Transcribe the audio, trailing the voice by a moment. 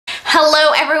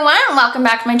Hello everyone, and welcome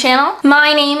back to my channel.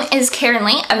 My name is Karen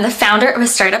Lee. I'm the founder of a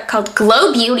startup called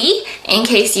Glou Beauty. In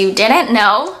case you didn't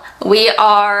know, we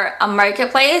are a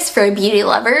marketplace for beauty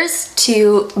lovers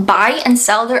to buy and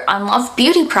sell their unloved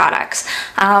beauty products.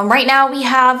 Right now we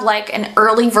have like an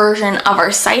early version of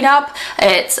our site up.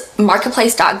 It's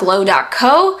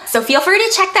marketplace.glou.co. So feel free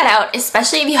to check that out,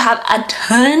 especially if you have a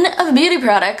ton of beauty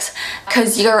products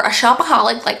because you're a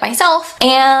shopaholic like myself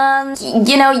and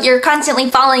you know, you're constantly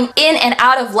falling in and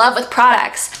out of love with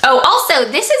products. Oh,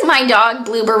 also, this is my dog,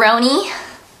 Blue Baroni.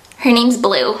 Her name's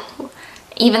Blue.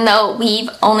 Even though we've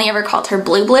only ever called her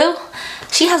Blue.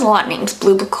 She has a lot of names.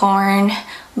 Bluebicorn,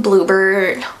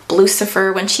 Bluebird,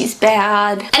 Blucifer when she's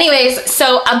bad. Anyways,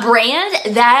 so a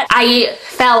brand that I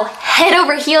fell head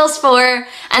over heels for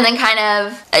and then kind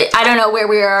of, I don't know where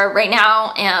we are right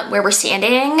now and where we're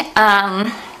standing,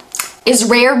 is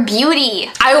Rare Beauty.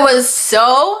 I was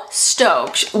so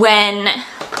stoked when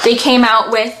they came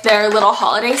out with their little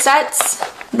holiday sets,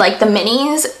 like the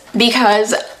minis,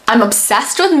 because I'm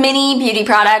obsessed with mini beauty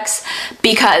products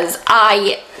because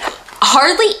I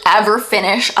hardly ever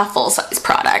finish a full-size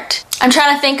product. I'm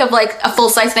trying to think of like a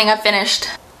full-size thing I've finished.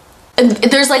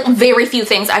 There's like very few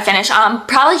things I finish.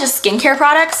 Probably just skincare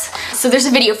products. So there's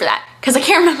a video for that because I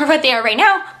can't remember what they are right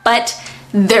now, but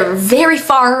they're very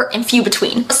far and few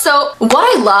between. So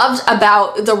what I loved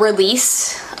about the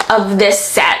release of this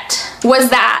set was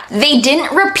that they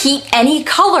didn't repeat any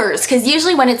colors, because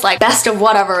usually when it's like best of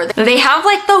whatever, they have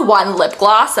like the one lip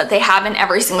gloss that they have in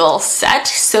every single set,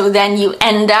 so then you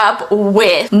end up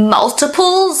with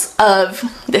multiples of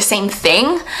the same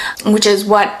thing, which is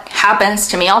what happens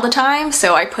to me all the time.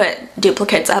 So I put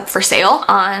duplicates up for sale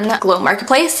on Glou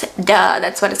Marketplace. Duh,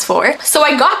 that's what it's for. So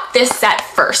I got this set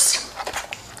first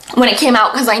when it came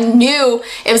out because I knew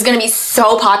it was gonna be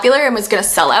so popular and was gonna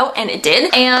sell out, and it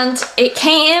did. And it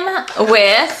came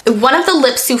with one of the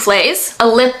lip souffles, a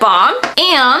lip balm,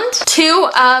 and two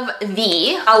of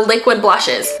the liquid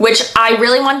blushes, which I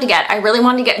really wanted to get. I really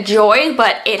wanted to get Joy,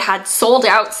 but it had sold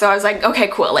out, so I was like, okay,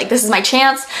 cool, like this is my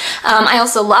chance. I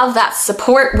also love that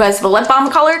Support was the lip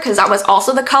balm color because that was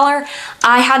also the color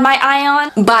I had my eye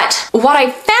on. But what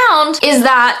I found is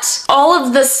that all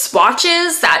of the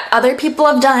swatches that other people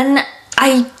have done,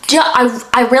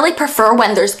 I really prefer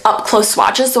when there's up close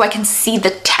swatches so I can see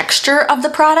the texture of the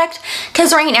product,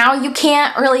 because right now you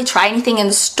can't really try anything in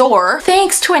the store,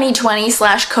 thanks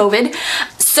 2020/COVID.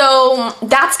 So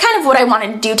that's kind of what I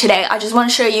wanted to do today. I just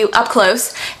want to show you up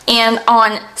close and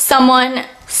on someone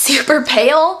super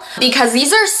pale, because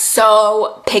these are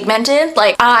so pigmented.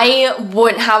 Like, I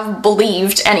wouldn't have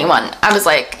believed anyone. I was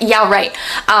like, yeah, right.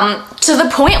 To the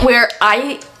point where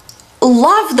I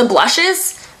love the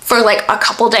blushes for like a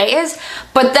couple days,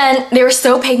 but then they were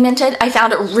so pigmented I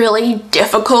found it really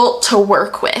difficult to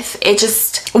work with. It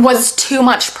just was too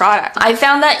much product. I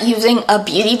found that using a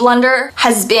beauty blender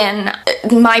has been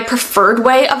my preferred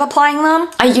way of applying them.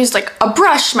 I used like a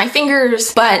brush, my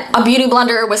fingers, but a beauty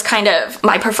blender was kind of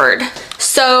my preferred.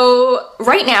 So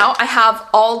right now I have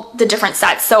all the different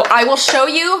sets, so I will show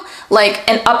you like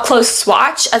an up close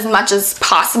swatch as much as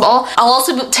possible. I'll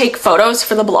also take photos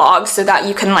for the blog so that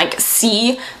you can like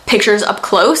see pictures up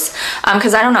close,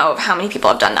 because I don't know how many people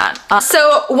have done that.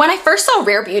 So when I first saw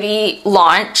Rare Beauty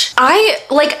launch,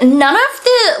 none of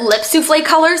the lip souffle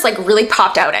colors like really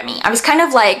popped out at me. I was kind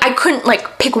of like, I couldn't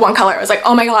like pick one color. I was like,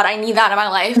 oh my god, I need that in my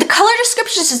life. The color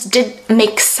descriptions just didn't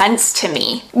make sense to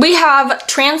me. We have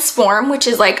Transform, which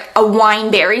is like a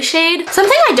wine berry shade.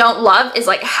 Something I don't love is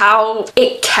like how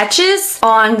it catches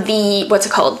on the, what's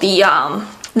it called? The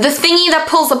thingy that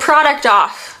pulls the product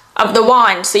off of the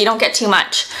wand so you don't get too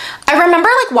much. I remember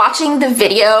like watching the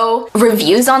video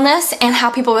reviews on this and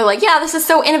how people were like, yeah, this is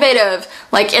so innovative,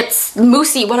 like it's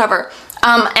moussey, whatever.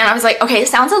 And I was like, okay, it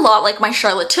sounds a lot like my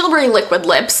Charlotte Tilbury liquid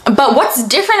lips, but what's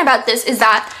different about this is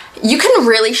that you can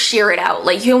really sheer it out.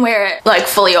 Like you can wear it like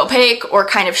fully opaque or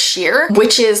kind of sheer,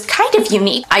 which is kind of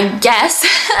unique, I guess,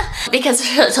 because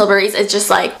Charlotte Tilbury's is just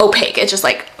like opaque. It's just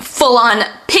like full on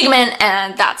pigment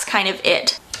and that's kind of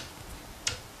it.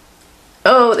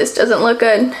 Oh, this doesn't look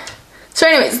good. So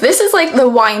anyways, this is like the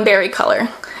wineberry color.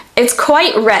 It's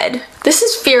quite red. This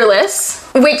is Fearless,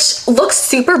 which looks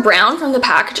super brown from the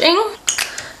packaging,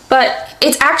 but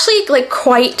it's actually like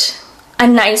quite a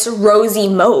nice rosy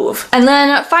mauve. And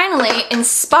then finally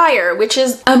Inspire, which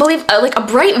is, I believe, like a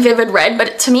bright vivid red,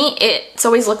 but to me it's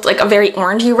always looked like a very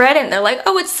orangey red, and they're like,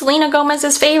 oh, it's Selena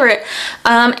Gomez's favorite.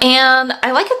 And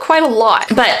I like it quite a lot.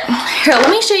 But here,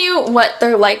 let me show you what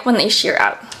they're like when they sheer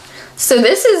out. So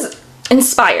this is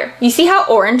Inspire. You see how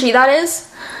orangey that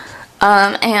is?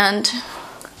 And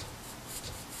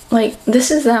like this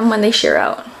is them when they sheer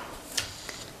out.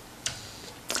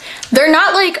 They're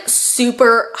not like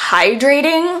super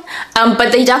hydrating,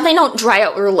 but they definitely don't dry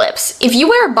out your lips. If you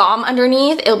wear a balm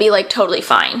underneath, it'll be like totally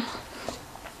fine.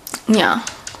 Yeah,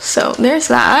 so there's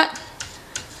that.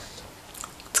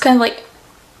 It's kind of like,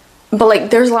 but like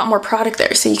there's a lot more product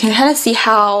there, so you can kind of see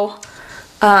how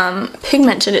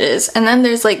pigmented it is. And then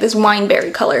there's like this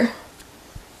wineberry color,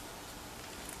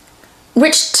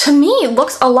 which to me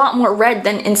looks a lot more red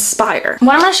than Inspire.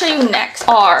 What I'm going to show you next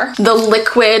are the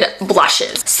liquid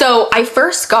blushes. So I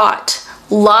first got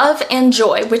Love and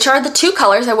Joy, which are the two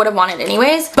colors I would have wanted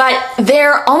anyways, but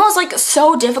they're almost like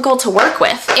so difficult to work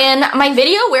with. In my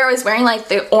video where I was wearing like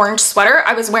the orange sweater,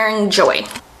 I was wearing Joy.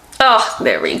 Oh,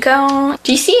 there we go.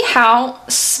 Do you see how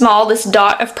small this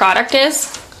dot of product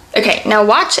is? Okay, now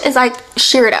watch as I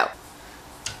sheer it out.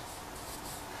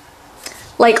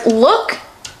 Like, look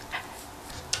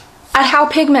at how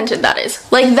pigmented that is.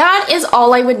 Like, that is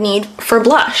all I would need for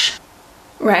blush,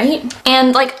 right?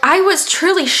 And like, I was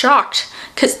truly shocked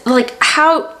because like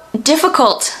how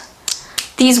difficult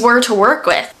these were to work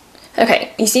with.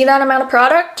 Okay, you see that amount of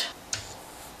product?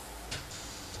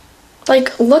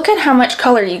 Like, look at how much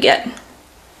color you get.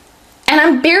 And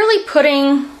I'm barely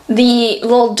putting the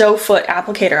little doe foot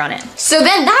applicator on it. So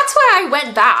then that's why I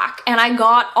went back and I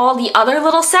got all the other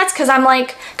little sets, because I'm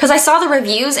like, because I saw the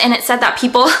reviews and it said that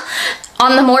people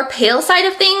on the more pale side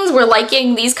of things were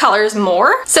liking these colors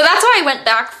more. So that's why I went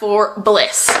back for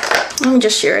Bliss. Let me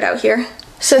just sheer it out here.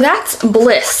 So that's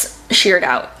Bliss sheared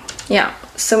out. Yeah,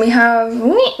 so we have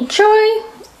Joy,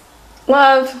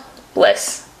 Love,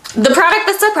 Bliss. The product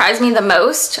that surprised me the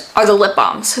most are the lip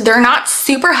balms. They're not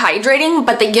super hydrating,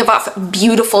 but they give off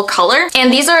beautiful color. And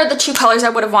these are the two colors I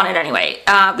would have wanted anyway.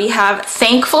 We have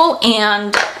Thankful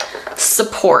and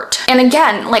Support. And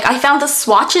again, like, I found the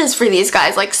swatches for these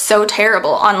guys like so terrible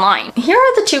online. Here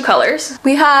are the two colors.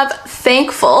 We have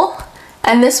Thankful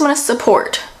and this one is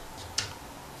Support.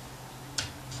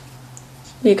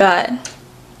 We got,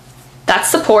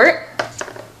 that's Support.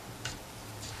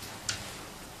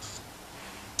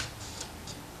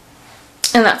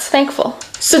 And that's Thankful.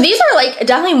 So these are like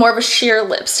definitely more of a sheer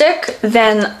lipstick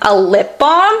than a lip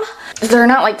balm. They're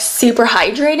not like super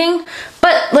hydrating,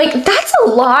 but like that's a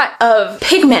lot of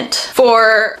pigment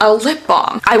for a lip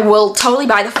balm. I will totally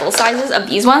buy the full sizes of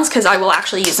these ones because I will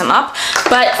actually use them up.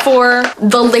 But for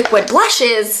the liquid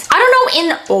blushes, I don't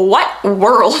know in what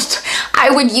world I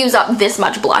would use up this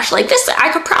much blush. Like this,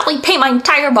 I could probably paint my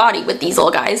entire body with these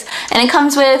little guys. And it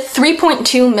comes with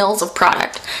 3.2 mils of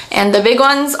product. And the big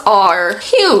ones are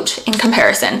huge in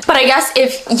comparison. But I guess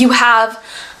if you have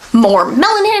more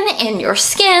melanin in your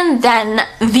skin, then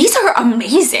these are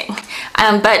amazing.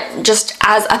 But just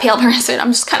as a pale person,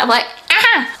 I'm just kind of like,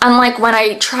 ah! Unlike when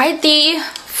I tried the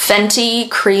Fenty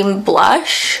cream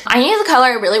blush, I knew the color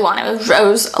I really wanted. It was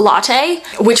Rose Latte,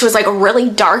 which was like really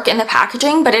dark in the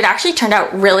packaging, but it actually turned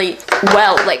out really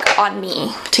well like on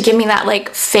me to give me that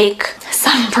like fake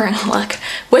sunburn look,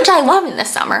 which I love in the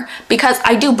summer because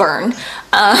I do burn.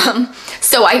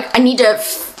 So I need to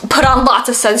put on lots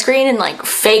of sunscreen and like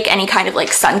fake any kind of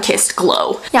like sun-kissed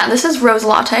glow. Yeah, this is Rose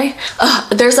Latte.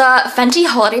 There's a Fenty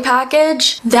holiday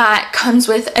package that comes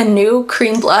with a new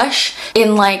cream blush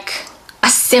in like a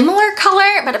similar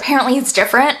color, but apparently it's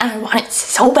different and I want it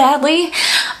so badly.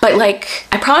 But like,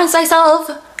 I promised myself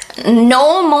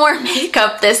no more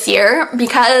makeup this year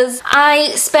because I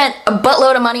spent a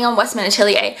buttload of money on Westman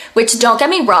Atelier, which, don't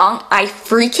get me wrong, I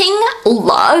freaking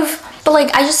love. But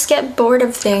like, I just get bored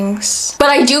of things. But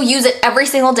I do use it every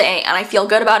single day and I feel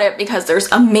good about it because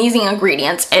there's amazing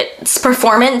ingredients. Its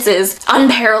performance is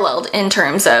unparalleled in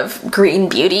terms of green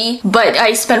beauty, but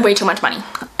I spend way too much money.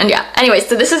 And yeah, anyway,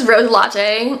 so this is Rose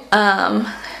Latte.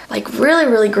 Like really,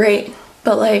 really great.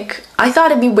 But like, I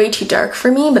thought it'd be way too dark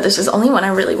for me, but this is the only one I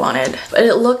really wanted. But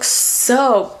it looks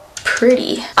so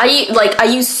pretty. I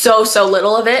use so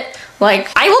little of it.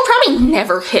 Like, I will probably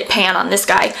never hit pan on this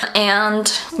guy.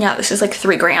 And yeah, this is like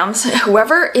 3 grams.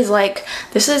 Whoever is like,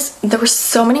 there were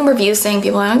so many reviews saying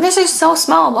people are like, this is so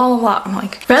small, blah, blah, blah. I'm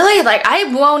like, really? Like, I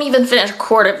won't even finish a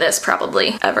quart of this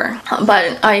probably ever.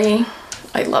 But I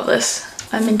love this.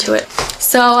 I'm into it.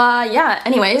 So yeah,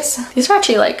 anyways, these are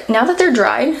actually like, now that they're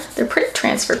dried, they're pretty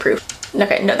transfer proof.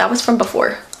 Okay, no, that was from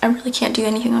before. I really can't do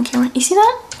anything on camera. You see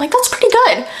that? Like, that's pretty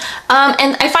good.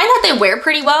 And I find that they wear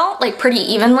pretty well, like pretty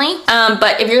evenly.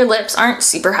 But if your lips aren't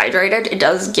super hydrated, it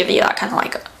does give you that kind of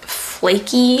like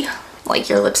flaky, like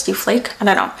your lips do flake. I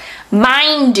don't know.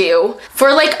 Mine do.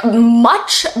 For like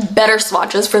much better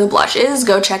swatches for the blushes,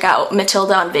 go check out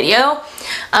Matilda on video.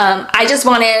 I just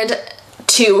wanted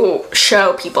to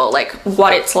show people like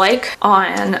what it's like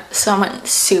on someone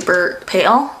super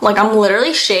pale. Like, I'm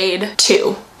literally shade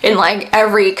 2 in like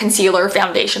every concealer,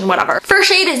 foundation, whatever. First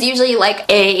shade is usually like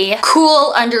a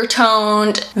cool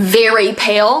undertoned, very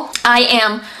pale. I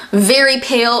am very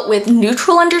pale with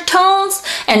neutral undertones,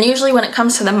 and usually when it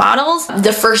comes to the models,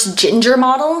 the first ginger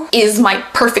model is my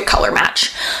perfect color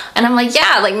match. And I'm like,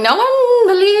 yeah, like no one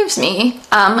believes me.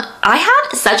 I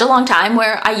had such a long time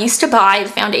where I used to buy the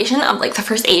foundation of like the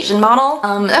first Asian model.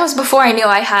 That was before I knew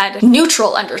I had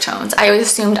neutral undertones. I always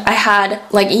assumed I had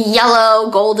like yellow,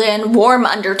 golden, warm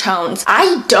undertones.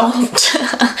 I don't.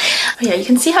 Yeah, you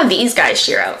can see how these guys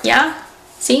sheer out, yeah?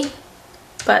 See?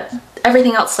 But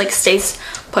everything else like stays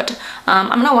put.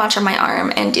 I'm gonna watch on my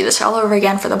arm and do this all over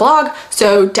again for the blog,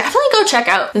 so definitely go check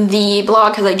out the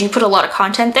blog because I do put a lot of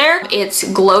content there. It's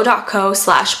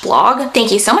glou.co/blog.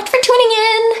 Thank you so much for tuning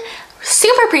in.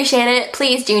 Super appreciate it.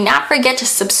 Please do not forget to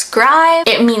subscribe.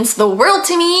 It means the world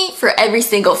to me for every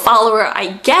single follower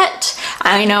I get.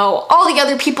 I know all the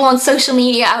other people on social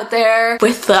media out there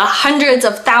with the hundreds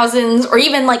of thousands or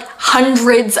even like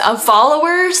hundreds of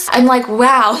followers. I'm like,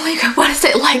 wow, like what is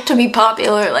it like to be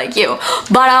popular like you?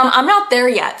 But I'm not there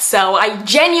yet, so I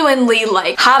genuinely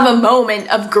like have a moment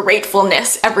of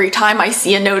gratefulness every time I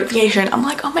see a notification. I'm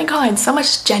like, oh my god, so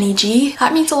much Jenny G.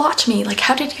 That means a lot to me. Like,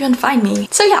 how did you even find me?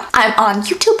 So yeah, I'm on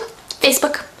YouTube,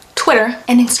 Facebook, Twitter,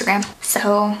 and Instagram.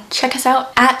 So check us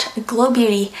out at Glou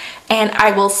Beauty, and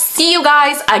I will see you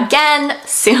guys again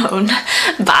soon.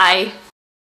 Bye.